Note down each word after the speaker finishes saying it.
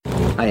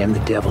I am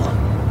the devil,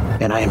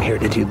 and I am here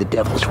to do the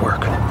devil's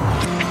work.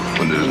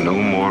 When there's no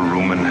more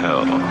room in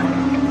hell,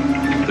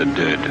 the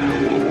dead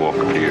will walk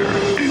here.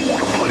 Do you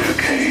want to play a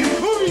game?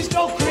 Movies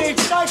don't create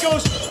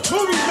psychos.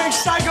 Movies make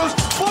psychos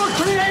more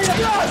creative.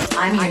 Yes!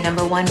 I'm your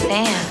number one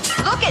fan.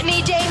 Look at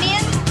me,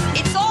 Damien.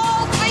 It's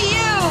all for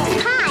you.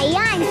 Hi,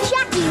 I'm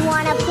Chucky.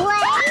 Wanna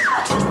play?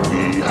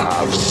 We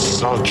have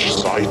such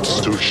sights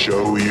to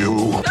show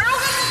you.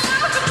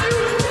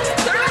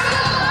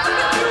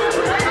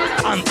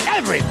 I'm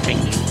everything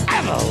you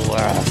ever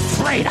were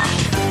afraid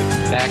of.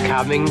 They're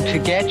coming to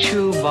get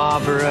you,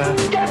 Barbara.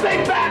 Get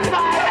me back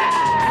my head!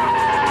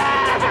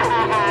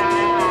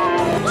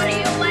 What are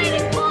you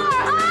waiting for,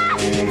 huh?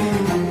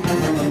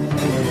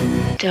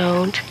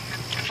 Don't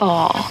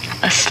fall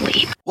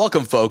asleep.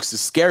 Welcome, folks, to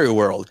Scary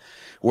World,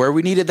 where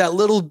we needed that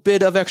little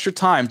bit of extra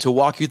time to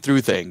walk you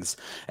through things.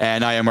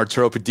 And I am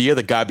Arturo Padilla,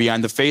 the guy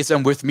behind the face,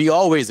 and with me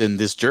always in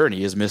this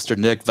journey is Mr.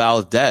 Nick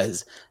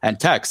Valdez. And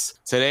Tex,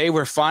 today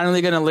we're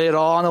finally going to lay it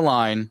all on the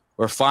line.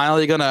 We're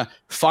finally going to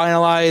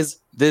finalize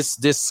this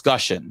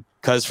discussion,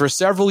 because for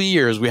several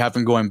years we have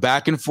been going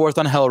back and forth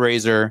on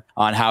Hellraiser,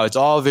 on how it's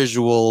all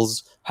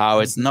visuals, how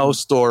it's no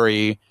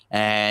story,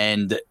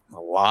 and a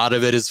lot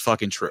of it is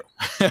fucking true.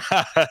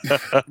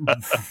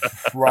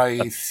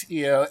 Right.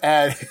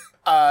 And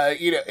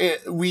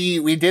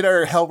we did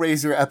our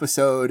Hellraiser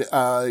episode,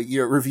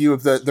 review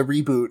of the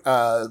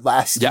reboot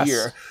last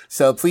year.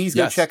 So please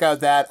go check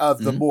out that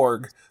of the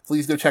Morgue.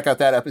 Please go check out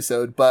that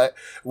episode. But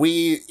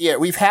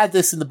we've had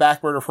this in the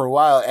back burner for a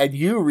while. And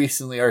you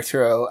recently,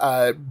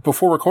 Arturo,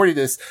 before recording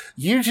this,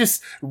 you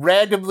just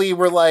randomly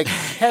were like,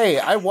 "Hey,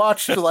 I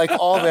watched like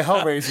all the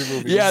Hellraiser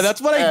movies." Yeah,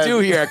 that's what I do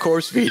here at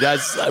Corpse Feed.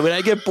 When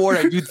I get bored,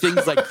 I do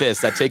things like this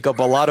that take up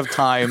a lot of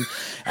time.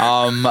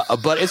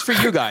 But it's for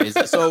you guys.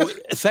 So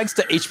thanks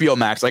to HBO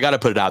Max, I got to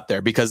put it out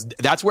there because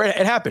that's where it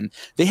happened.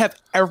 They have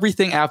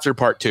everything after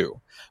part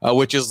 2.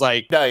 Which is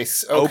like,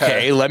 nice.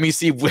 Okay, let me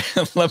see.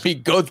 Let me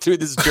go through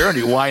this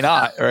journey. Why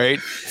not? Right.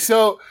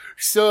 So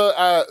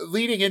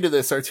leading into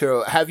this,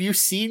 Arturo, have you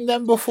seen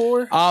them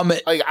before?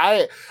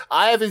 I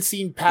haven't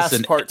seen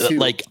past part 2.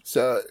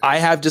 So I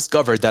have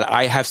discovered that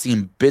I have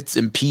seen bits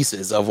and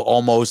pieces of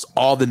almost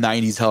all the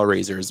 90s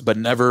Hellraisers, but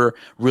never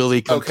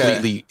really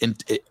completely in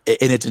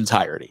its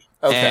entirety.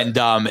 Okay.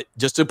 And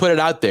just to put it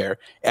out there,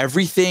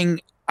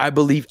 everything I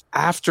believe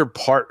after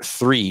part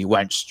 3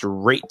 went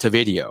straight to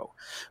video.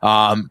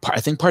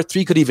 I think part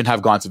 3 could even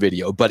have gone to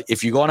video, but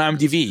if you go on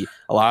IMDb,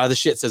 a lot of the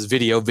shit says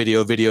video, and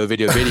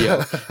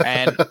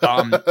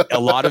a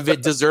lot of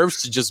it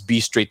deserves to just be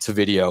straight to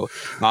video.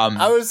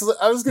 I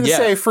was going to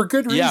say for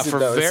good reason. Yeah, for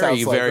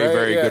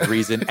very good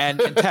reason.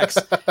 And Tex,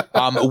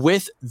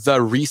 with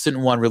the recent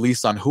one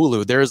released on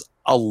Hulu, there's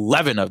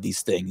 11 of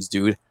these things,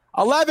 dude.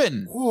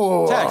 11.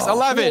 Whoa. Text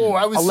 11. Whoa,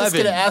 I was 11. just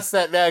going to ask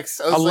that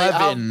next. I was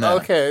 11.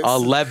 Like, okay.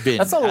 11.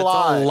 That's a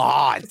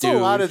lot. Dude. That's a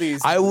lot of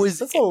these.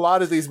 That's a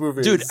lot of these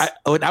movies. Dude,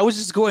 when I was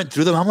just going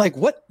through them, I'm like,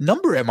 what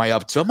number am I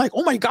up to? I'm like,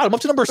 oh my God, I'm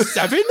up to number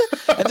 7?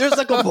 And there's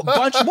like a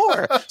bunch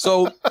more.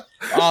 So,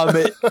 all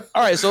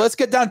right, so let's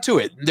get down to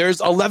it.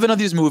 There's 11 of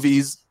these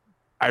movies.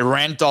 I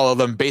ranked all of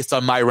them based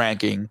on my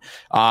ranking.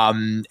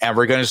 And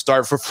we're going to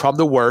start from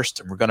the worst,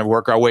 and we're going to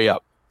work our way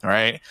up. All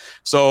right.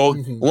 So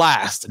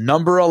last,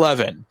 number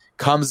 11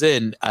 comes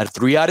in at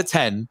 3 out of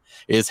 10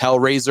 is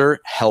Hellraiser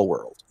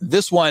Hellworld.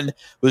 This one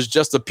was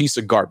just a piece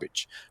of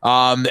garbage.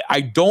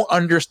 I don't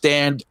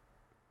understand.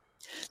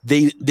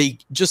 They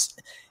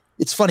just,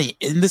 it's funny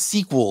in the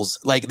sequels,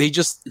 like they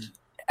just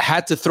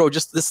had to throw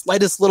just the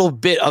slightest little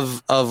bit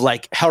of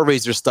like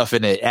Hellraiser stuff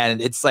in it.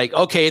 And it's like,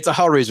 okay, it's a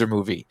Hellraiser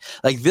movie.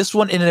 Like this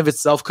one in and of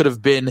itself could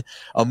have been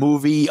a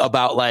movie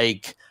about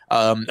like,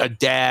 a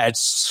dad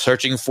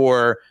searching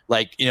for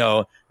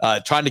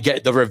trying to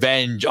get the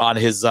revenge on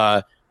his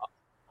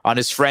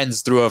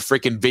friends through a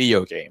freaking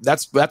video game.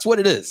 That's what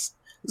it is.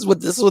 This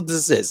is what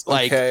this is.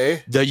 Like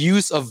the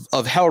use of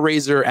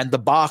Hellraiser and the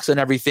box and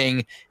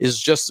everything is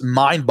just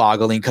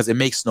mind-boggling because it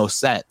makes no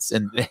sense.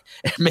 And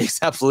it makes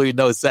absolutely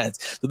no sense.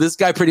 So this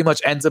guy pretty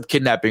much ends up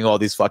kidnapping all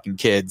these fucking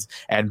kids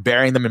and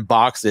burying them in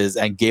boxes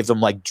and gave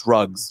them like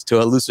drugs to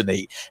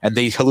hallucinate. And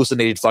they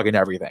hallucinated fucking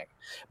everything.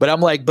 But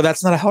I'm like, but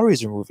that's not a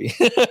Hellraiser movie.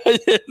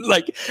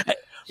 Like,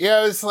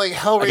 yeah, it's like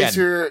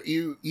Hellraiser.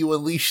 Again, you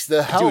unleash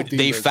the hell. Dude,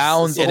 they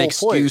found an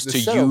excuse to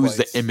use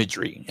the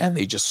imagery, and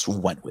they just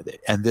went with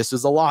it. And this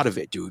is a lot of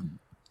it, dude.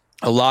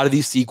 A lot of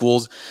these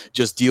sequels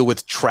just deal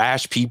with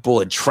trash people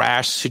and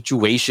trash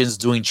situations,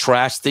 doing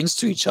trash things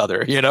to each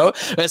other. You know,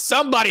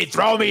 somebody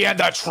throw me in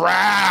the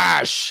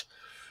trash.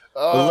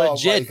 Oh,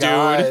 legit, my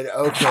God. dude.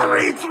 Okay.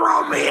 Somebody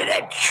throw me in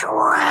a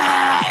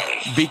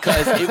trash.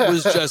 Because it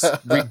was just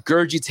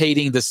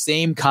regurgitating the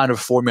same kind of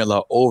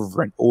formula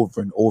over and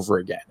over and over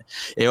again.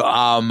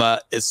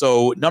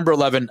 So number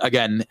 11,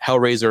 again,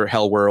 Hellraiser,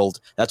 Hellworld.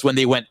 That's when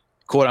they went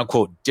quote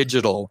unquote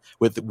digital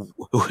with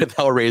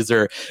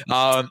Hellraiser.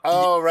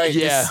 Right.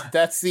 Yeah.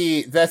 That's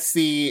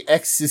the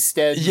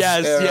existence.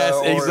 Yes,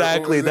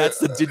 exactly. That's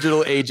the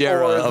digital age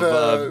era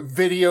of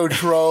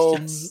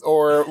Videodrome,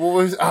 or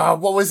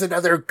what was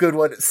another good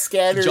one?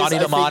 Scanners. Johnny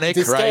Mnemonic,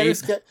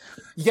 right?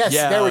 Yes,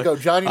 there we go.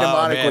 Johnny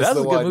Mnemonic was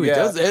the one. Movie.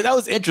 Yeah. That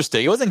was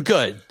interesting. It wasn't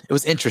good. It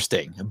was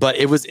interesting, but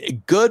it was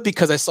good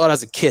because I saw it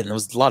as a kid and it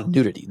was a lot of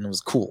nudity and it was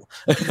cool.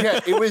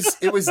 Yeah, it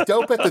was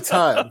dope at the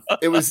time.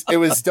 It was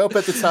dope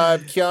at the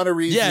time. Keanu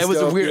Reeves. Yeah, it was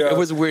dope, a weird. you know? It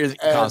was a weird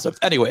concept.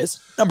 Anyways,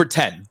 number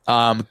 10.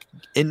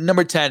 In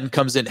number 10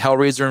 comes in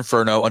Hellraiser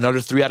Inferno,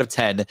 another 3 out of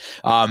 10.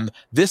 By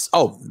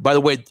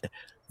the way,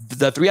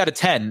 the 3 out of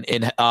 10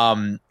 in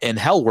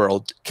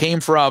Hellworld came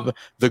from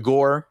the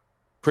gore.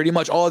 Pretty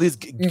much all of these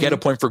get a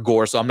point for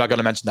gore, so I'm not going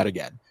to mention that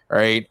again. All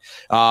right.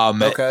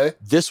 Okay.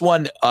 This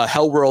one,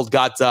 Hellworld,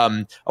 got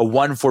a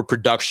 1 for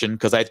production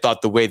because I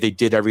thought the way they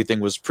did everything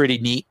was pretty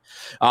neat.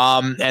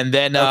 And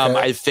then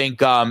I think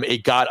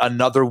it got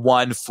another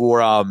 1 for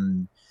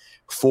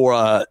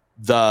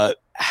the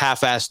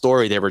half-ass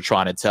story they were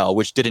trying to tell,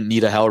 which didn't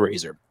need a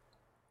Hellraiser.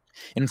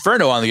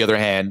 Inferno, on the other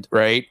hand,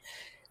 right?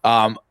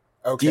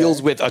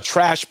 Deals with a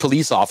trash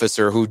police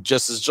officer who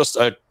is just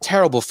a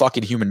terrible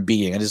fucking human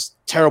being and is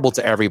terrible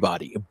to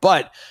everybody.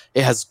 But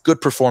it has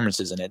good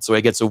performances in it, so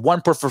it gets an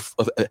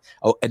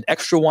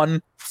extra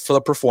 1 for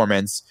the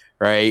performance,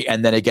 right?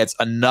 And then it gets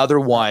another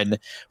 1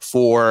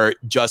 for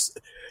just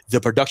the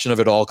production of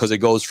it all, because it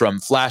goes from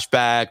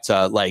flashback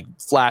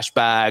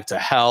to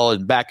hell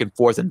and back and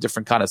forth in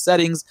different kind of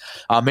settings,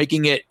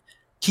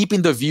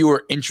 keeping the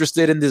viewer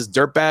interested in this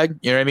dirtbag.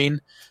 You know what I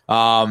mean?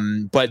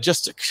 But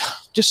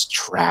just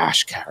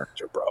trash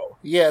character, bro.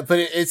 Yeah, but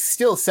it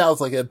still sounds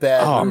like a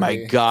bad movie. Oh my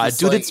god, it's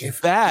dude, like,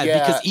 it's bad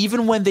because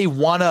even when they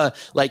want to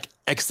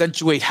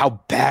accentuate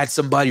how bad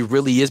somebody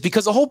really is,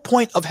 because the whole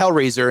point of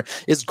Hellraiser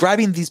is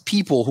grabbing these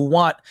people who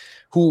want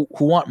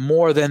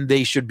more than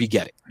they should be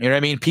getting. You know what I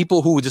mean?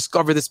 People who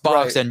discover this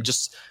box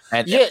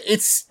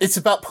it's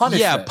about punishment.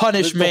 Yeah,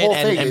 punishment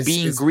and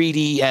being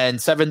greedy and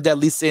 7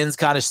 deadly sins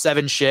kind of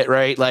 7 shit,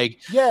 right?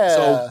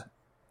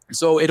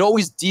 So it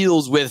always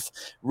deals with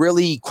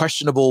really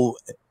questionable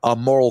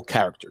moral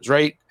characters,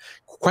 right?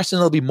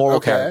 Questionably moral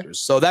characters.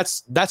 So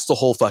that's the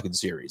whole fucking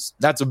series.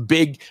 That's a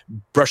big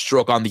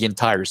brushstroke on the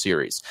entire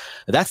series.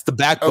 That's the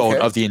backbone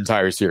of the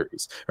entire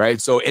series,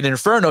 right? So in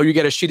Inferno, you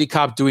get a shitty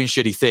cop doing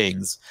shitty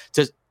things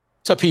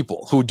to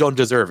people who don't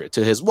deserve it.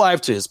 To his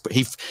wife,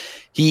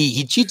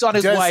 he cheats on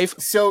his wife.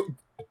 So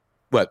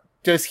what?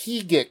 Does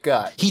he get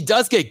got? He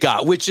does get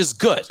got, which is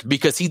good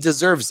because he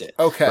deserves it.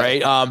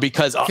 Okay, right?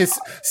 Because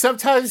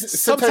sometimes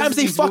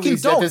they fucking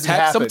don't.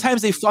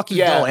 Sometimes they fucking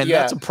don't, and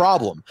that's a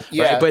problem.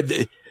 Yeah,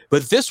 right?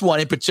 But this one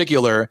in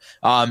particular,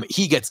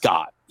 he gets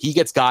got. He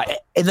gets got.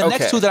 And the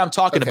next 2 that I'm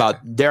talking about,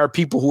 there are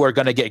people who are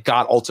going to get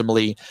got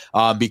ultimately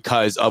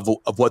because of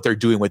what they're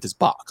doing with this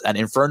box. And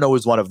Inferno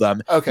is one of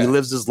them. He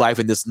lives his life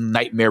in this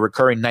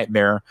recurring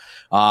nightmare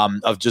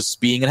of just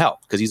being in hell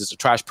because he's just a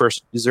trash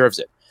person. He deserves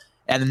it.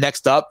 And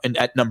next up, and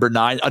at number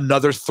 9,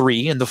 another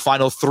 3, and the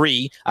final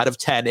 3 out of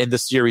 10 in the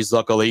series,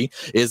 luckily,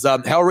 is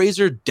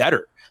Hellraiser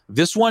Deader.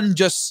 This one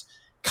just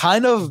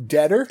kind of...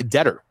 Deader?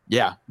 Deader.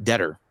 Yeah,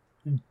 Deader.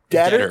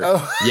 Deader?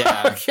 Oh,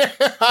 yeah. Okay.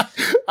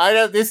 I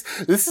know this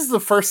is the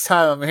first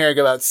time I'm hearing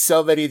about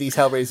so many of these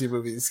Hellraiser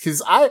movies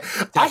because I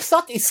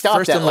thought they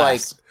stopped at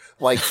like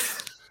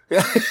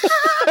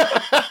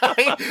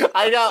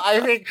I know. I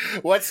think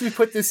once we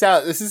put this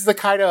out, this is the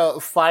kind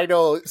of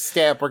final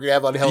stamp we're gonna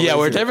have on Hellraiser. Yeah,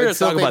 we're never gonna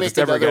talk about this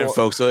ever again,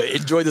 folks. So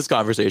enjoy this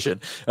conversation.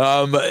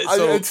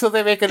 Until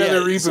they make another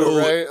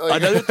reboot, right?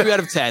 Another 3 out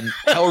of 10.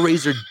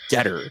 Hellraiser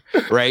Deader,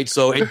 right?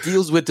 So it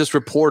deals with this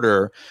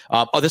reporter.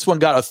 This one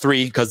got a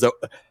 3 because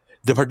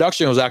the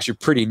production was actually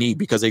pretty neat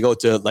because they go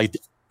to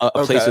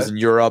places in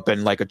Europe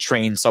and a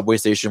train subway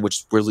station, which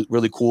is really,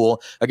 really cool.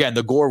 Again,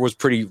 the gore was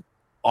pretty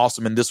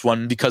awesome in this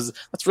one because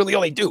that's really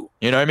all they do.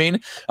 You know what I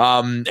mean?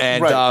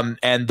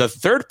 And the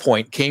third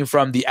point came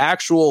from the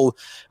actual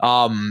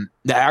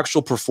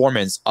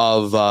performance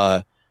of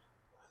our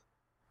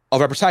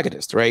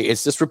protagonist, right?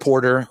 It's this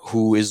reporter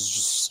who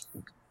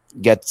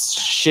gets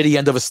shitty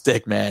end of a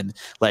stick, man.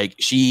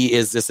 She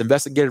is this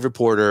investigative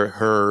reporter.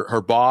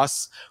 Her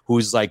boss,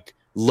 who's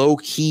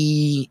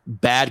low-key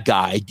bad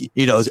guy,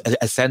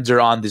 sends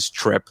her on this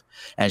trip,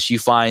 and she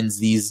finds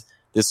this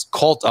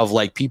cult of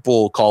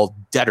people called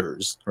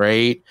Deaders,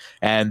 right?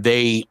 And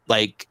they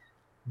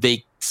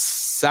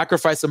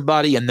sacrifice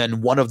somebody, and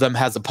then one of them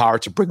has the power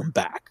to bring them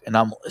back. And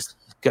it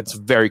gets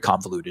very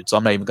convoluted, so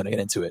I'm not even going to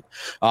get into it.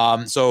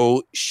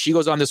 So she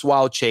goes on this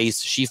wild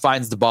chase. She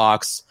finds the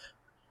box.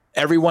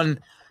 Everyone,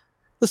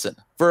 listen,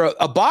 for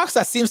a box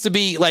that seems to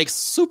be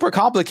super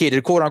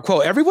complicated, quote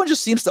unquote, everyone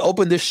just seems to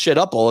open this shit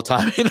up all the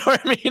time. You know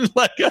what I mean?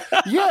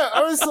 Yeah,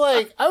 I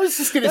was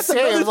just gonna say,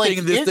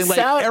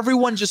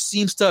 everyone just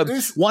seems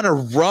to want to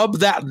rub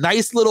that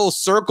nice little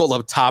circle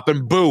up top,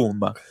 and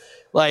boom,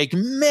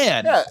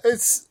 man. Yeah,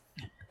 it's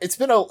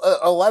been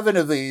 11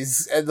 of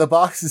these, and the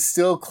box is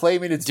still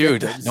claiming its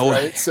victims,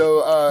 right?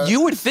 So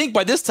you would think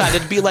by this time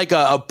it'd be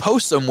a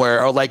post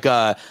somewhere or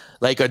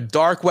like a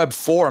dark web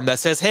forum that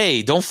says,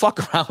 hey, don't fuck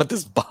around with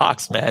this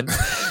box, man.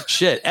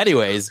 Shit.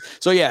 Anyways,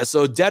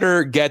 so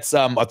Deader gets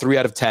a 3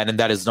 out of 10, and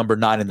that is number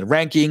 9 in the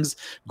rankings.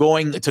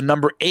 Going to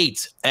number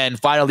 8, and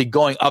finally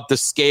going up the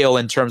scale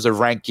in terms of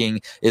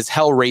ranking, is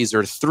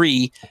Hellraiser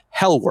 3,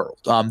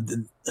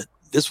 Hellworld.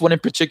 This one in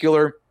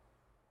particular,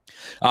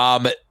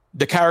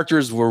 the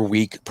characters were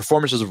weak,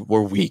 performances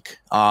were weak,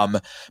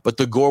 but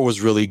the gore was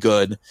really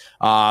good,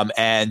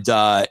 and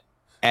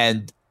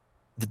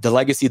the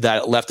legacy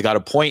that it left got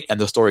a point, and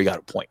the story got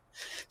a point.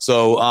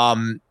 So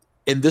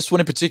in this one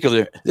in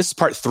particular, this is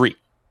part 3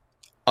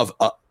 of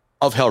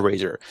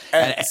Hellraiser,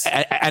 and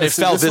it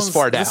fell this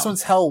far down. This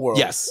one's Hellworld.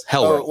 Yes,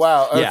 Hellworld. Oh,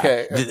 wow.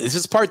 Okay. Yeah. This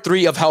is part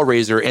 3 of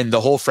Hellraiser in the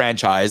whole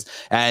franchise,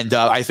 and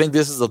I think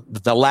this is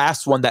the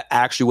last one that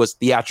actually was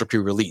theatrically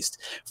released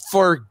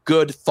for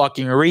good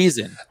fucking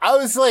reason. I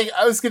was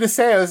gonna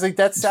say,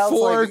 that sounds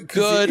for like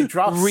good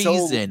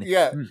reason.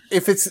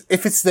 If it's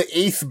the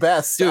 8th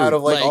best, dude, out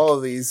of all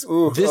of these.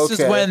 Ooh, this is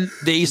when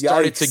they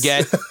started to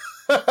get,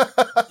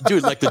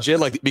 dude,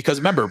 legit, because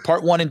remember,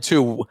 part 1 and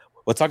 2.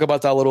 We'll talk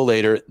about that a little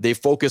later. They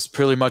focus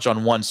pretty much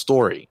on one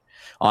story,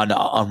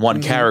 on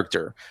one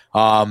character.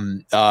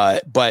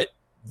 But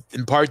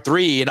in part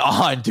 3 and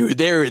on, dude,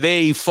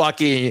 they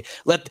fucking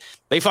let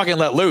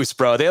loose,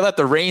 bro. They let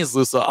the reins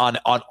loose on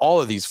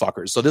all of these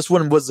fuckers. So this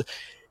one was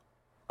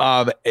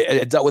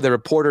it dealt with a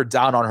reporter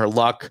down on her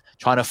luck,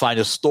 trying to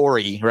find a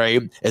story.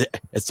 Right,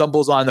 it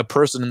stumbles on the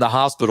person in the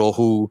hospital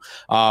who,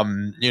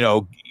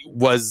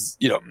 was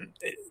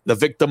the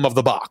victim of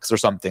the box or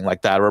something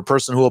like that, or a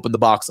person who opened the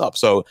box up.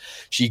 So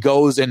she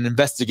goes and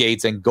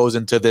investigates and goes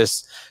into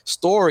this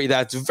story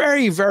that's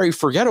very, very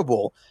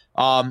forgettable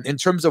in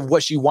terms of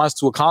what she wants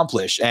to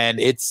accomplish. And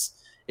it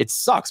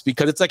sucks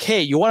because it's like,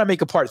 hey, you want to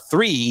make a part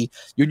 3,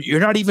 you're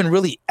not even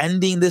really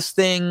ending this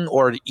thing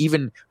or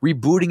even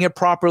rebooting it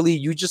properly.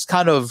 You just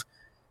kind of,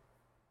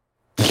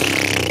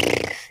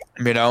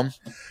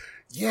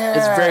 Yeah,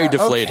 it's very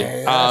deflating.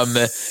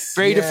 Okay,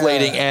 very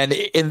deflating. And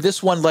in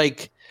this one,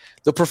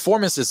 the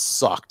performances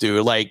suck,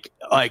 dude. Like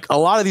a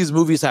lot of these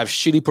movies have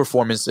shitty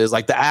performances.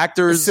 Like the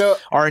actors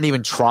aren't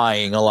even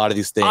trying a lot of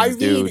these things,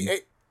 dude.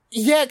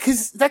 Yeah,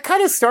 because that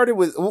kind of started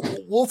with.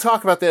 We'll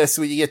talk about this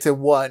when you get to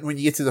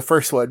the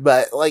first one,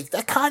 but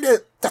that's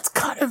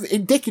kind of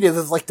indicative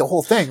of the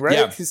whole thing,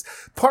 right? Because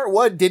part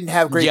 1 didn't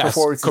have great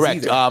performances.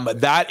 Correct. Either.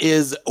 That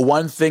is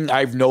one thing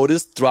I've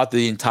noticed throughout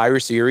the entire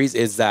series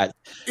is that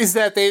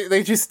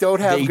they just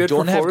don't have good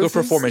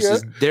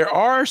performances. Yeah. There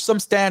are some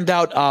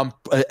standout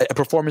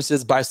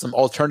performances by some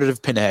alternative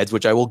pinheads,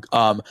 which I will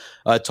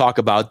talk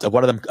about.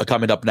 One of them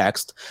coming up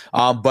next.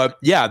 But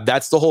yeah,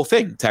 that's the whole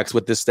thing, Tex,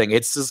 with this thing.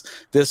 It's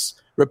this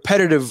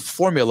repetitive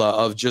formula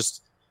of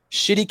just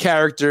shitty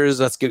characters.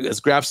 Let's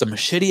grab some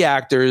shitty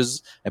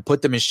actors and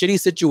put them in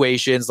shitty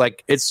situations.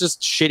 It's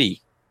just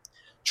shitty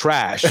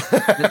trash.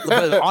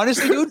 But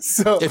honestly, dude,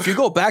 if you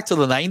go back to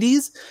the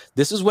 90s,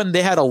 this is when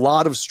they had a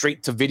lot of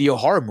straight to video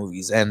horror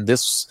movies, and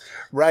this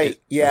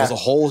was a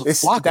whole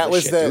flock that of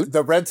was shit,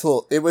 the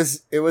rental. It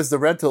was the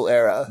rental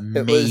era.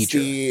 It was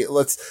the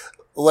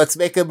let's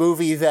make a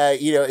movie that,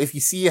 if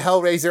you see a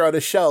Hellraiser on a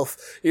shelf,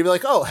 you'd be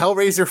like, oh,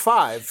 Hellraiser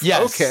 5.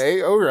 Yes.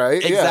 Okay. All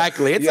right.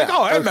 Exactly. It's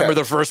I remember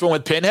the first one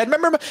with Pinhead.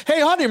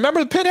 Hey, honey,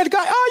 remember the Pinhead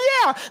guy?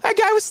 Oh, yeah. That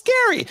guy was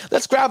scary.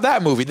 Let's grab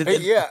that movie.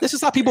 This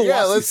is how people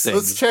watch these things.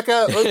 Let's check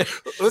out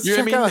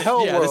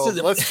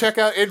Hellworld. Let's check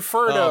out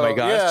Inferno. Oh, my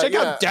God. Check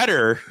out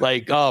Deader.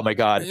 Oh, my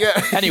God. Yeah.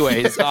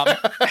 Anyways,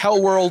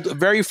 Hellworld,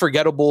 very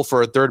forgettable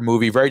for a third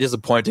movie. Very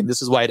disappointing.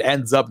 This is why it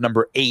ends up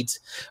number 8.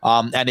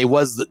 And it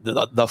was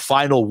the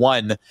final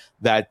one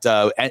that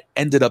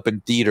ended up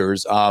in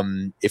theaters,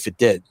 if it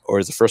did, or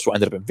as the first one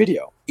ended up in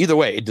video. Either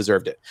way, it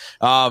deserved it.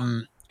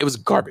 It was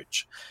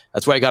garbage.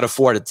 That's why I got a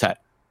 4 out of 10.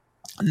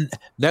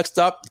 Next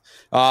up,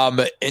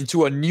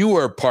 into a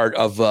newer part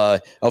of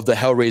the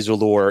Hellraiser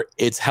lore,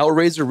 it's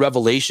Hellraiser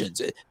Revelations.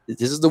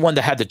 This is the one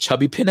that had the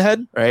chubby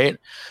Pinhead, right?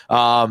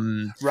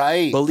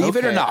 Right. Believe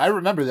it or not, I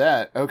remember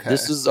that. Okay,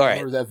 this is all right.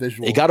 I remember that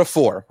visual. It got a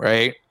 4,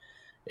 right?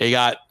 It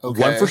got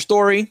 1 for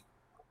story,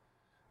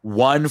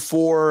 1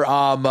 for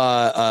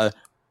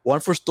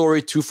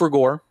story, 2 for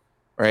gore,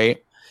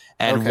 right?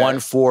 And 1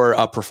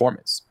 for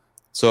performance.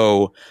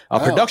 So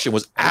production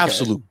was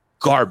absolute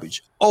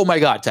garbage. Oh my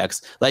God,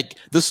 Tex.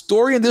 The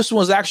story in this one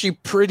was actually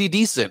pretty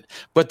decent,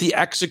 but the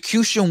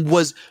execution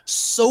was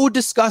so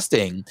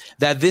disgusting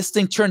that this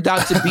thing turned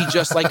out to be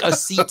just a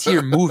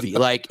C-tier movie.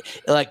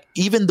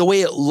 Even the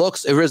way it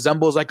looks, it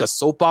resembles a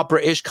soap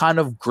opera-ish kind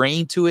of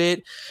grain to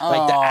it.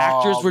 The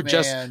actors were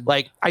just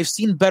I've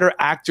seen better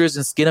actors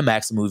in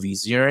Skinamax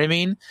movies. You know what I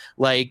mean?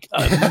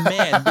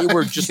 Man, they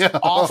were just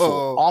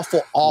awful.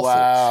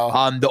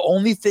 Wow. The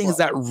only things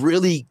that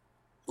really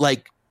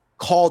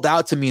called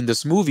out to me in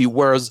this movie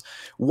was,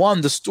 one,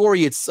 the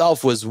story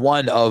itself was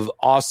one of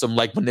awesome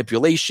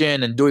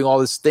manipulation and doing all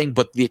this thing,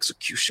 but the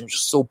execution was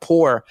just so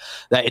poor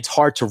that it's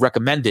hard to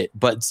recommend it.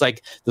 But it's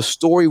the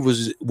story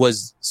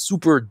was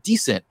super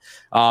decent,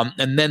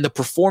 and then the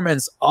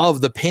performance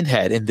of the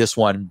Pinhead in this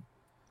one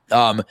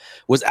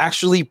was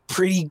actually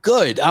pretty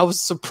good. I was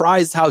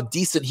surprised how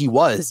decent he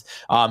was.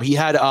 He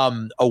had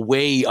a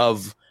way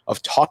of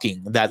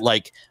talking that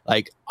like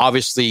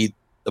obviously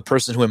the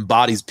person who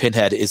embodies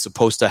Pinhead is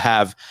supposed to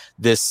have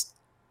this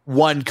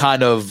one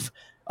kind of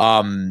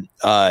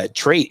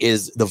trait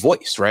is the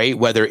voice, right?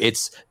 Whether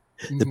it's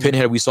the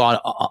Pinhead we saw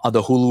on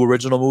the Hulu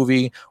original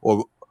movie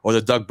or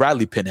the Doug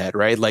Bradley Pinhead,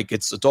 right? Like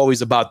it's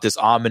always about this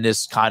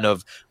ominous kind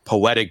of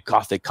poetic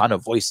gothic kind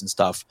of voice and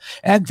stuff.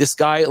 And this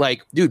guy,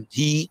 like, dude,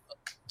 he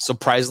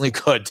surprisingly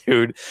good,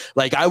 dude.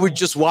 Like I would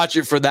just watch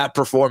it for that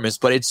performance,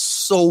 but it's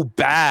so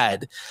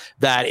bad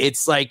that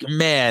it's like,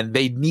 man,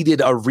 they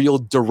needed a real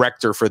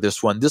director for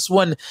this one. This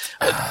one,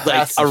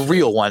 like a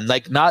real one,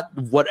 like not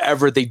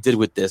whatever they did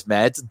with this,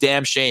 man. It's a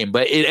damn shame,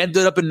 but it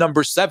ended up in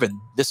number 7.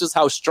 This is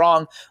how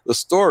strong the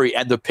story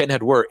and the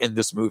Pinhead were in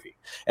this movie,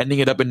 ending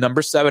it up in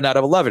number 7 out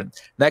of 11.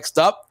 Next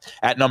up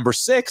at number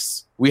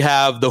 6, we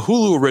have the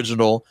Hulu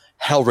original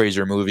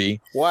Hellraiser movie.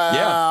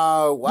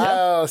 Wow.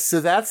 Yeah.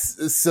 So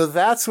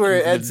that's where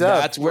it ends up.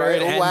 That's where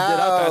it ended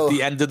up at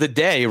the end of the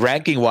day,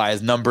 ranking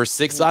wise, number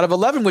 6 out of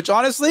 11, which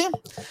honestly,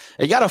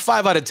 it got a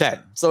 5 out of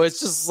 10. So it's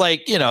just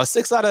like,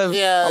 6 out of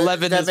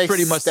 11 is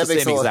pretty much the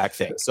same exact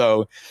thing.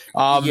 So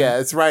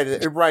it's right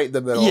in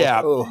the middle.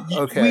 Yeah. Oh,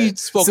 okay. We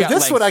spoke so at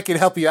this length. one I can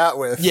help you out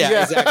with.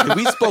 Yeah, exactly.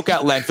 We spoke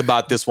at length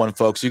about this one,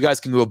 folks. You guys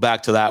can go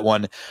back to that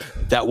one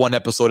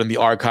episode in the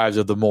archives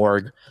of the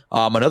morgue,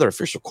 another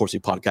official Corsi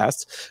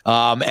podcast.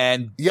 Great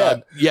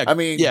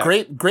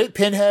Pinhead. Great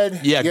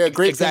Pinhead.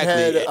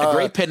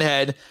 Great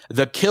Pinhead.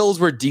 The kills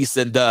were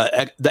decent.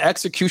 The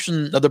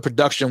execution of the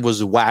production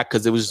was whack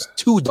because it was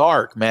too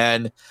dark,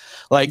 man.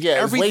 Like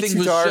everything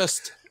was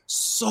just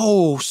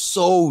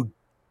so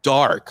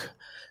dark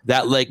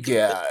that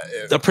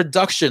the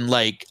production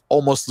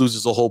almost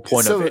loses the whole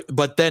point of it.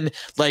 But then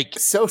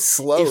so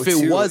slow. If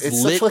it was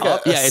lit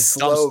up, it's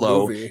dumb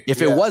slow. Movie.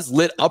 If it was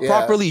lit up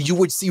properly, you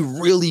would see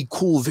really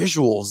cool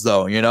visuals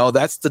though.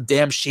 That's the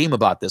damn shame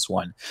about this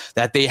one,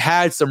 that they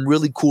had some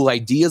really cool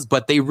ideas,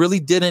 but they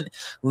really didn't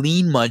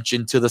lean much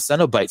into the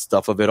Cenobite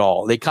stuff of it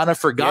all. They kind of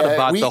forgot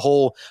about the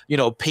whole,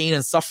 pain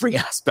and suffering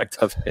aspect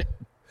of it.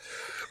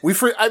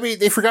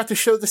 They forgot to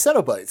show the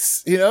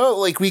Cenobites.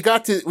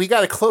 We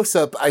got a close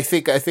up. I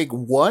think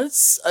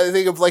once. I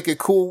think of a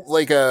cool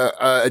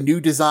a new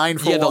design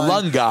for the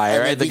lung guy,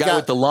 right? The guy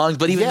with the lungs.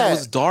 But even that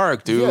was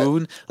dark,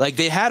 dude. Yeah.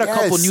 They had a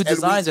couple new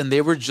designs, and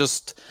they were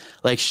just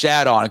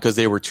shat on because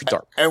they were too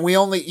dark. And we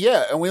only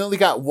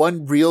got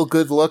one real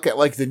good look at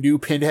the new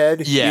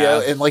Pinhead.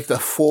 And the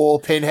full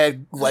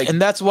Pinhead.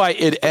 And that's why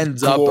it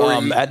ends up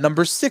at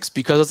number 6,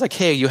 because it's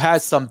hey, you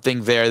had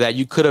something there that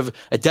you could have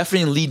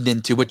definitely leaned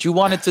into, but you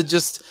wanted to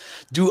just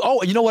do. Oh,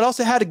 and you know what else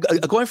it had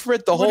going for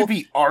it? Would it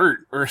be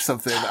art or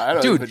something? I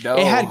don't even know.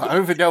 I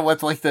don't even know what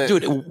the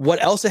dude.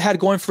 What else it had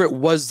going for it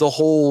was the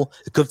whole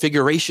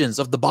configurations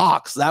of the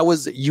box. That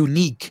was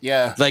unique.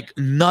 Yeah,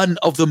 none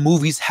of the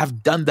movies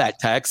have done that,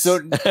 Tex. So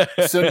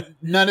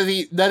none of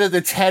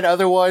the 10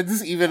 other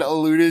ones even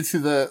alluded to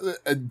the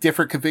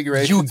different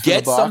configurations. You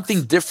get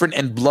something different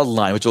in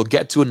Bloodline, which we'll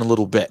get to in a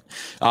little bit.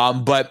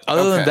 But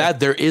other than that,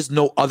 there is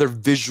no other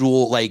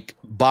visual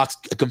box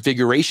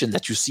configuration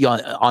that you see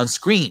on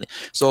screen.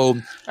 So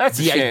that's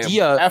the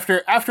idea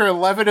after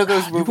 11 of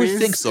those movies, you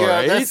would think so,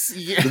 right?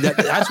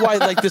 That's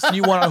why this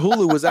new one on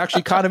Hulu was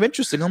actually kind of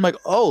interesting. I'm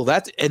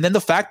and then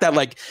the fact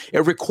that it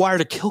required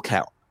a kill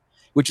count,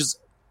 which is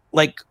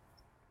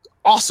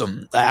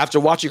awesome after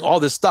watching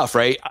all this stuff,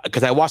 right?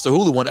 Because I watched the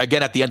Hulu one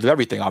again at the end of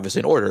everything, obviously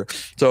in order.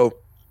 So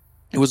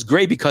it was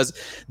great because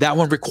that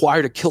one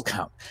required a kill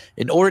count.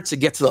 In order to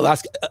get to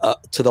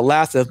the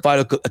last and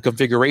final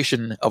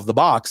configuration of the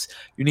box,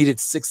 you needed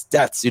 6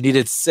 deaths. You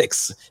needed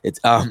 6.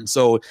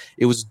 So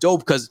it was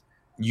dope because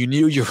you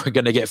knew you were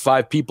going to get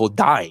 5 people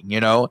dying,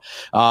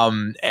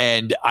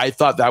 and I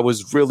thought that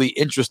was really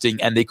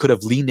interesting, and they could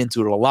have leaned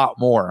into it a lot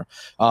more.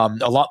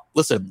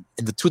 Listen,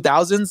 in the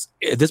 2000s,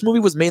 if this movie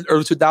was made in the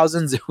early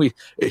 2000s, we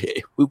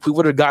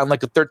would have gotten a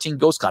 13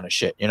 Ghosts kind of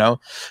shit,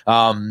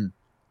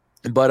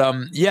 But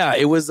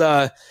it was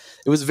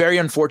very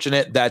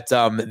unfortunate that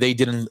they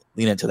didn't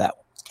lean into that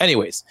one.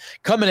 Anyways,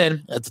 coming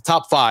in at the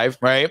top 5,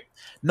 right?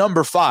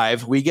 Number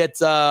 5, we get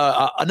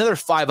another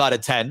 5 out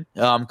of 10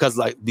 because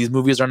these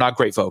movies are not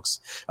great, folks.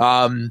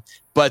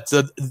 But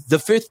the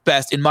 5th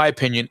best, in my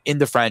opinion, in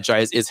the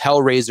franchise is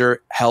Hellraiser: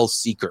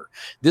 Hellseeker.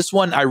 This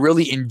one, I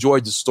really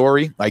enjoyed the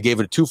story. I gave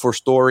it a 2 for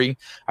story.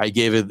 I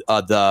gave it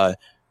the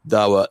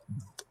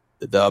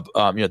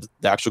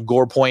actual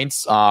gore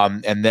points,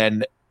 and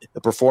then the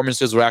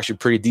performances were actually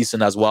pretty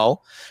decent as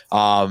well.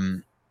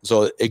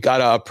 So it got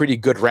a pretty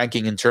good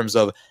ranking in terms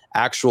of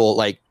actual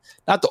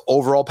not the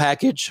overall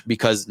package,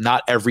 because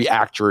not every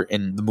actor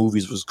in the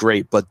movies was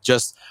great, but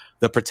just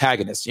the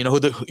protagonist. You know who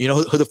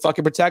the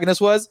fucking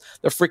protagonist was?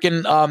 The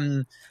freaking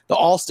the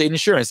Allstate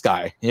insurance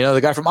guy. The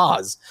guy from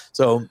Oz.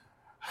 So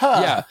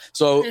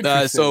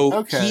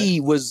he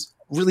was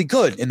really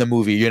good in the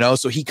movie.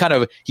 So he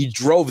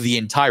drove the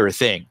entire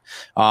thing.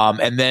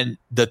 And then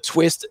the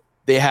twist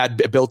they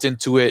had built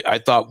into it, I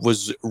thought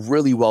was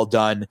really well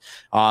done.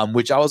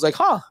 Which I was like,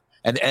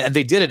 And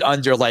they did it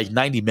under like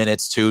 90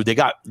 minutes too. They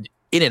got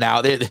in and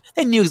out.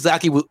 They knew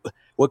exactly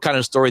what kind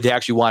of story they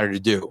actually wanted to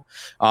do.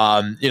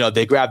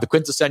 They grabbed the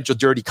quintessential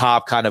dirty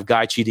cop kind of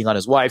guy cheating on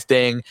his wife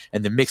thing,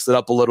 and then mixed it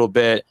up a little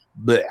bit.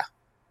 Blech.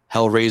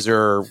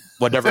 Hellraiser,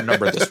 whatever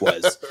number this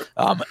was.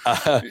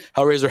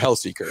 Hellraiser,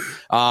 Hellseeker.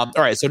 All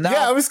right, so now...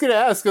 Yeah, I was going to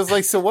ask. I was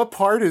like, so what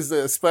part is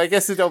this? But I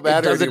guess it don't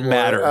matter It doesn't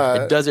anymore.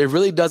 matter. It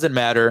really doesn't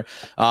matter.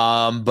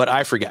 But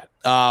I forget.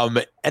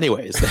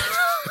 Anyways.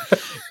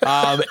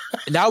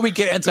 Now we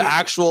get into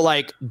actual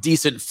like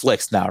decent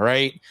flicks now,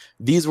 right?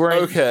 These were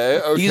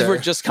okay. These were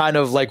just kind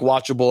of like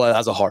watchable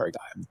as a horror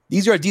guy.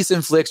 These are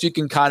decent flicks. You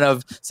can kind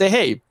of say,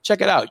 hey,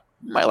 check it out.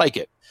 You might like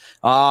it.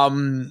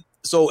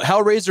 So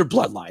Hellraiser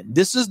Bloodline.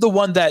 This is the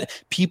one that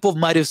people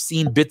might have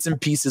seen bits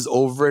and pieces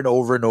over and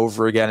over and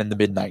over again in the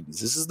mid-90s.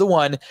 This is the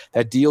one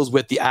that deals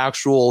with the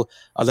actual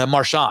Le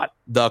Marchand,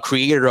 the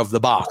creator of the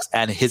box,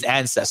 and his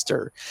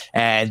ancestor.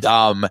 And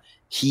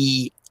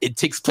it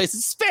takes place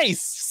in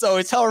space, so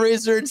it's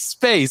Hellraiser in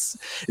space.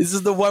 This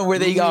is the one where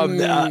they have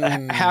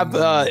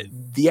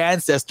the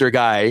ancestor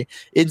guy.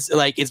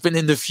 It's been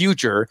in the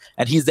future,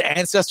 and he's the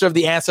ancestor of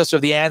the ancestor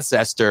of the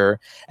ancestor,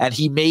 and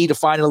he made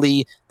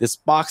finally this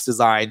box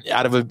design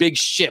out of a big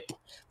ship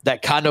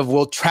that kind of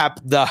will trap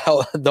the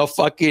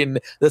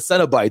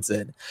Cenobites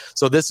in.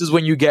 So this is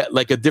when you get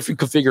like a different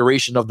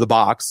configuration of the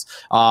box,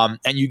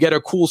 and you get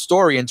a cool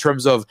story in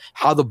terms of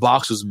how the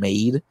box was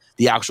made,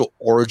 the actual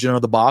origin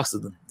of the box.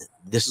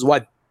 This is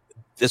why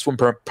this one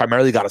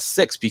primarily got a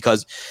 6,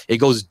 because it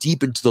goes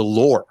deep into the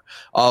lore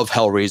of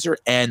Hellraiser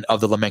and of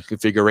the Lament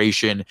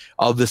configuration,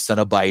 of the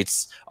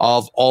Cenobites,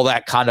 of all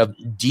that kind of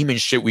demon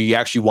shit we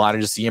actually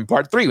wanted to see in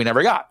part 3. We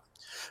never got.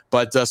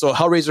 But so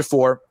Hellraiser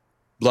 4,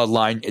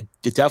 Bloodline,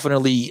 it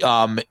definitely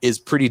is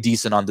pretty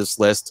decent on this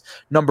list.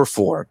 Number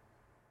 4,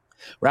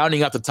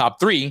 rounding out the top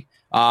 3,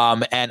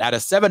 and at a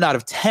 7 out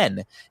of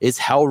 10 is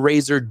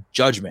Hellraiser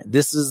Judgment.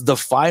 This is the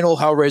final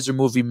Hellraiser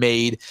movie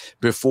made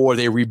before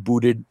they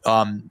rebooted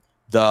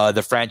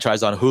the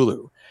franchise on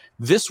Hulu.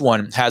 This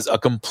one has a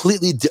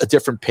completely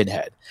different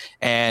Pinhead,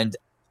 and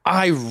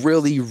I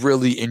really,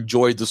 really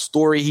enjoyed the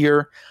story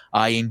here.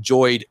 I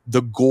enjoyed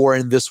the gore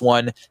in this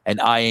one, and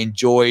I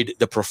enjoyed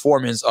the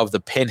performance of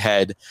the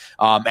Pinhead,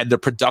 and the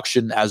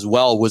production as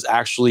well was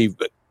actually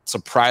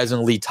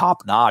surprisingly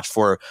top notch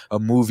for a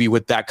movie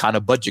with that kind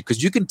of budget,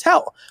 because you can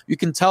tell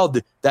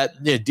that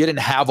it didn't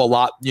have a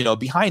lot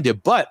behind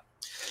it, but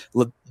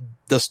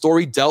the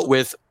story dealt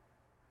with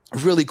a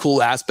really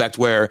cool aspect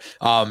where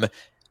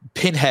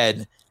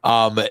Pinhead,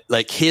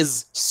 like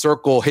his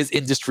circle, his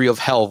industry of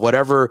hell,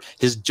 whatever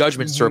his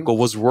judgment circle,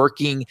 was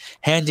working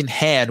hand in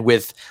hand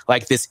with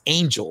like this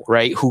angel,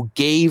 right? Who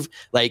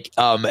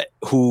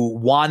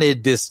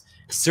wanted this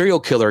serial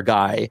killer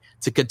guy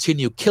to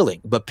continue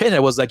killing. But Pinhead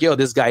was like, yo,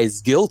 this guy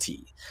is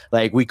guilty.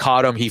 Like, we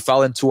caught him. He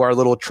fell into our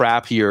little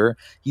trap here.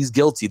 He's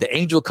guilty. The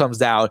angel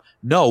comes out.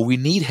 No, we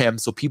need him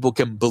so people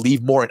can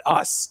believe more in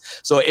us.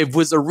 So it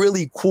was a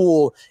really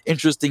cool,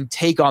 interesting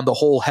take on the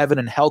whole heaven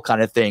and hell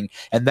kind of thing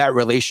and that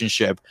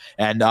relationship.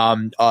 And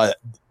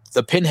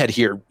the Pinhead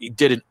here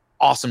did an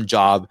awesome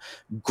job.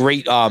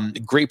 Great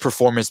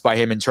performance by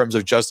him in terms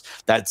of just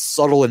that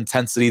subtle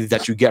intensity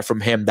that you get from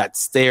him, that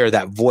stare,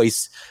 that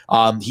voice.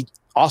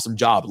 Awesome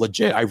job,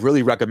 legit. I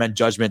really recommend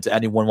Judgment to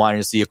anyone wanting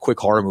to see a quick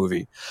horror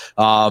movie.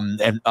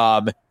 And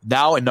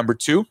now in number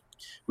 2,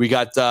 we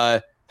got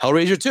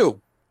Hellraiser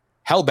 2,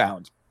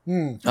 Hellbound.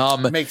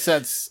 Makes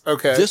sense.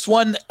 Okay. This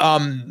one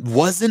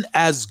wasn't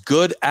as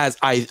good as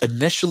I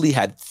initially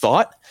had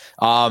thought.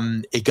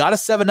 It got a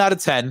 7 out of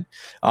 10,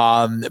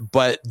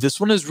 but this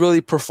one is really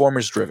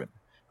performance driven.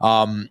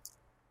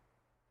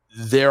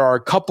 There are a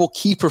couple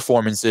key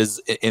performances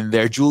in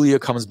there. Julia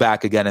comes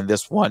back again in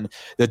this one.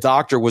 The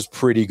doctor was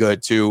pretty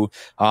good too.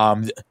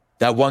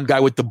 That one guy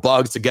with the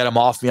bugs to get him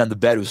off me on the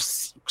bed who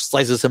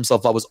slices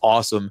himself up was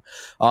awesome.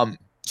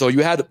 So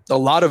you had a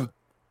lot of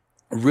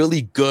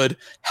really good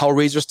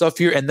Hellraiser stuff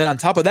here. And then on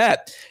top of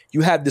that, you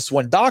had this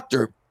one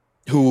doctor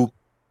who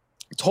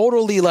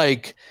totally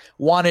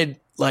wanted,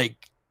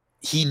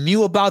 he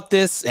knew about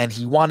this and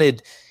he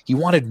wanted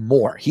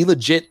more. He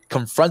legit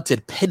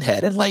confronted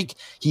Pinhead and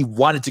he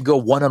wanted to go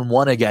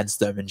one-on-one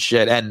against them and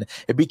shit. And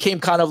it became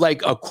kind of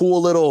like a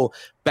cool little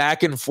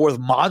back and forth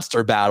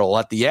monster battle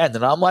at the end.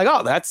 And I'm like,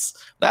 oh, that's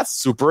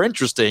super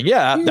interesting.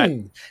 Yeah.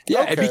 Okay.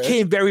 It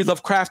became very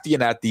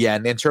Lovecraftian at the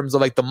end in terms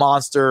of the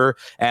monster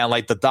and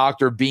the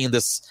doctor being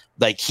this,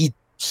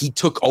 he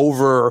took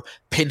over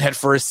Pinhead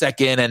for a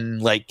second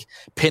and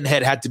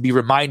Pinhead had to be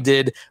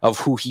reminded of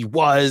who he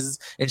was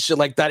and shit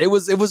like that. It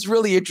was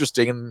really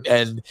interesting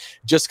and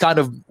just kind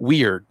of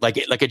weird.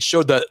 It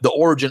showed the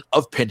origin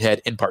of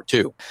Pinhead in part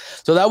 2.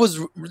 So that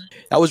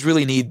was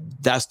really neat.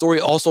 That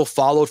story also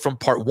followed from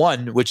part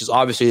 1, which is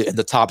obviously in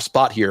the top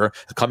spot here,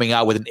 coming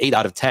out with an 8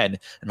 out of 10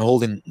 and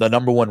holding the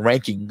number 1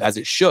 ranking as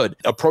it should,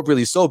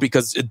 appropriately so,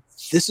 because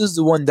this is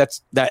the one that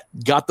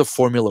got the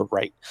formula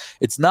right.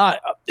 It's not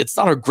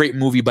a great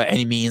movie movie by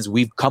any means.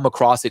 We've come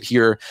across it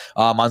here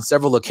on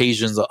several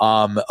occasions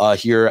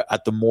here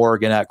at the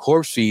morgue and at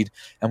Corpse Feed.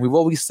 And we've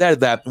always said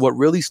that what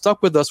really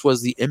stuck with us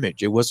was the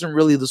image. It wasn't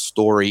really the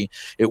story.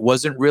 It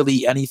wasn't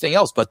really anything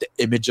else but the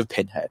image of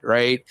Pinhead,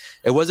 right?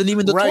 It wasn't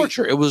even the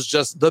torture. It was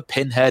just the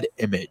Pinhead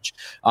image.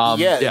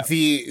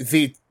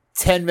 The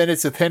 10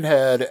 minutes of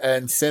Pinhead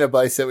and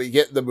Cenobites that we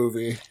get in the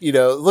movie, you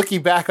know,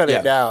 looking back on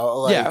it now,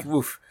 like,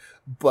 oof.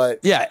 But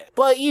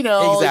you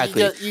know,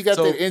 exactly. You got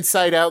the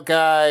Inside Out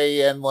guy,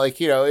 and like,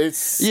 you know, it's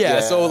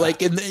So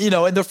like in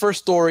the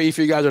first story, if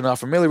you guys are not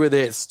familiar with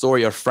it, it's the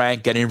story of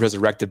Frank getting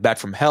resurrected back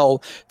from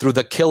hell through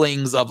the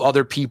killings of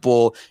other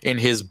people in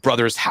his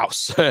brother's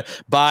house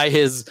by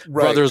his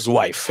brother's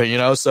wife. You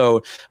know,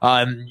 so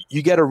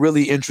you get a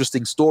really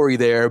interesting story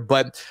there.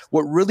 But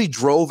what really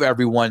drove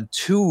everyone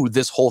to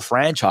this whole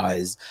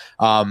franchise,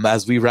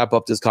 as we wrap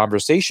up this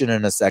conversation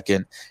in a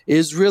second,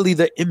 is really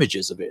the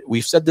images of it.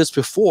 We've said this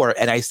before,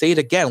 and I say it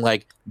again,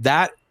 like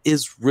that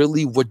is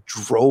really what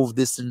drove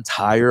this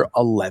entire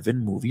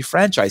 11 movie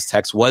franchise,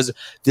 Tex, was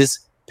this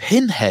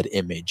Pinhead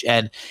image.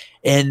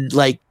 And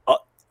like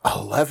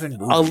 11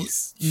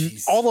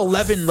 movies. All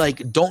 11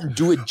 like don't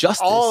do it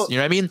justice. You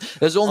know what I mean?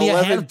 There's only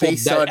a handful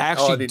that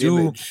actually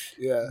do.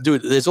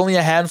 Dude, there's only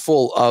a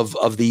handful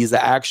of these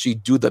that actually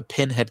do the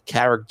Pinhead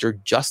character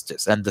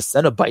justice and the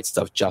Cenobite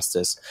stuff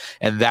justice,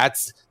 and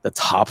that's the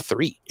top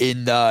 3.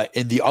 In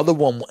the other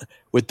one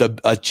with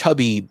the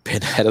chubby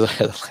Pinhead,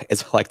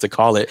 as I like to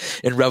call it,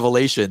 in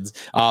Revelations,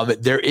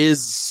 there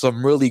is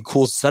some really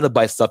cool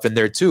Cenobite stuff in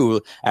there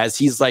too, as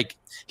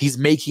he's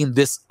making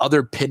this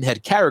other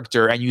Pinhead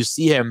character, and you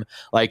see him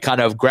like kind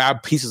of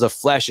grab pieces of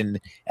flesh and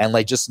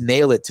like just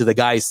nail it to the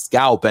guy's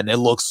scalp, and it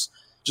looks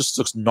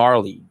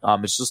gnarly.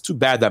 It's just too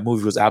bad that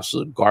movie was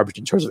absolute garbage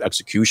in terms of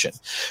execution.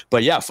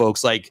 But yeah,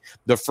 folks, like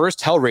the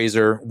first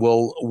Hellraiser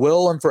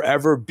will and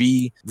forever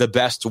be the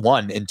best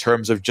one in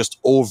terms of just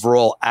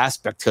overall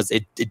aspect, because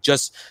it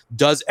just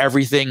does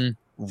everything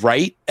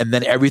right, and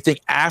then everything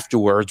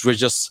afterwards was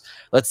just,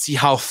 let's see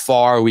how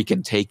far we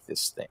can take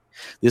this thing.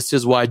 This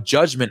is why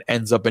Judgment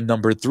ends up in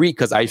number 3,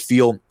 because I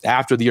feel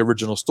after the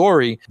original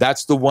story,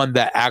 that's the one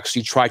that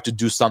actually tried to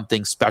do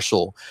something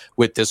special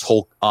with this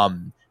whole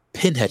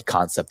Pinhead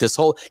concept. This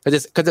whole,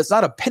 because it's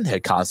not a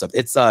Pinhead concept,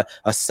 it's a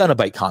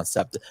Cenobite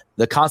concept.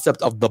 The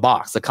concept of the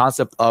box, the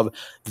concept of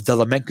the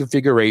lament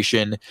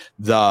configuration,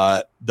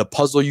 the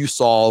puzzle you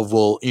solve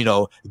will, you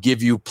know,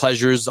 give you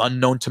pleasures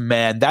unknown to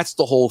man. That's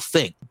the whole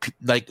thing.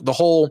 Like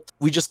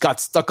we just got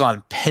stuck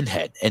on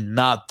Pinhead and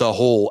not the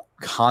whole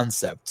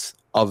concept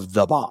of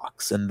the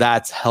box, and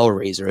that's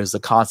Hellraiser, is the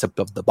concept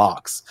of the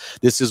box.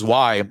 This is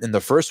why in the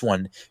first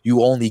one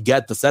you only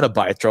get the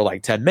Cenobites for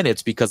like 10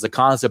 minutes, because the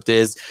concept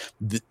is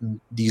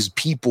these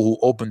people who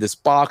open this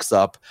box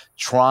up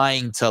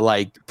trying to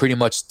like pretty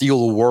much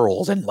steal the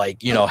world and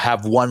like, you know,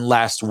 have one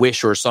last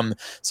wish or some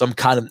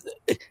kind of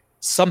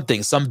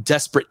something, some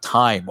desperate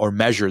time or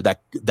measure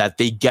that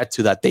they get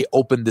to, that they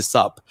open this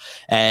up,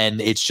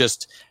 and it's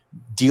just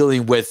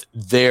dealing with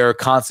their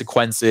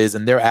consequences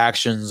and their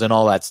actions and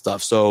all that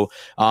stuff. So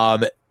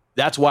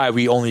that's why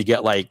we only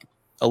get like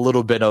a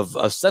little bit of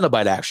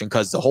Cenobite action,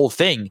 because the whole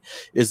thing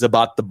is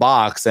about the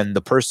box, and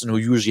the person who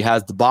usually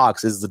has the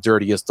box is the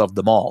dirtiest of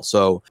them all.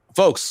 So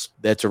folks,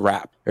 that's a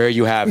wrap. There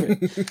you have it.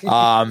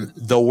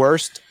 The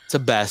worst to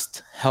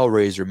best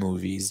Hellraiser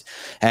movies,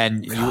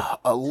 and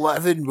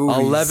 11 movies.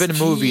 11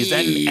 movies,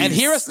 and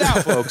hear us now,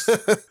 folks.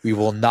 We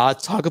will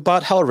not talk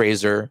about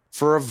Hellraiser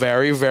for a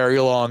very, very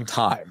long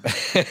time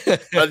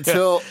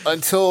until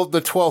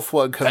the 12th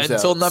one comes out.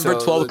 Until number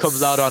 12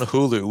 comes out on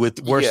Hulu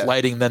with worse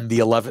lighting than the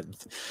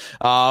 11th.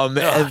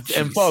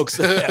 And folks,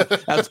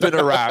 that's been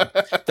a wrap.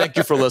 Thank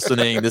you for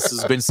listening. This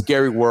has been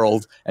Scary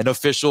World, an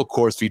official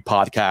Corpse Feed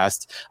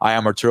podcast. I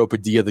am Arturo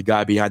Padilla, the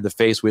guy behind the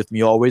face. With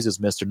me always is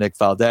Mr. Nick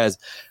Valdez.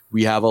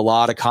 We have a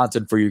lot of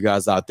content for you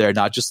guys out there,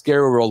 not just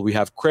Scary World. We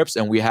have Crips,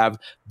 and we have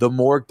the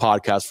Morgue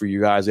podcast for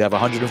you guys. We have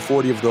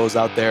 140 of those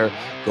out there.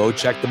 Go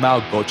check them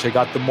out. Go check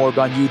out the Morgue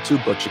on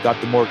YouTube. Go check out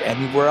the Morgue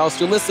anywhere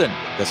else you listen.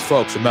 Because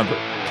folks, remember,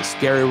 it's a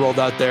scary world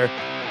out there,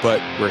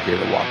 but we're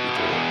here to walk.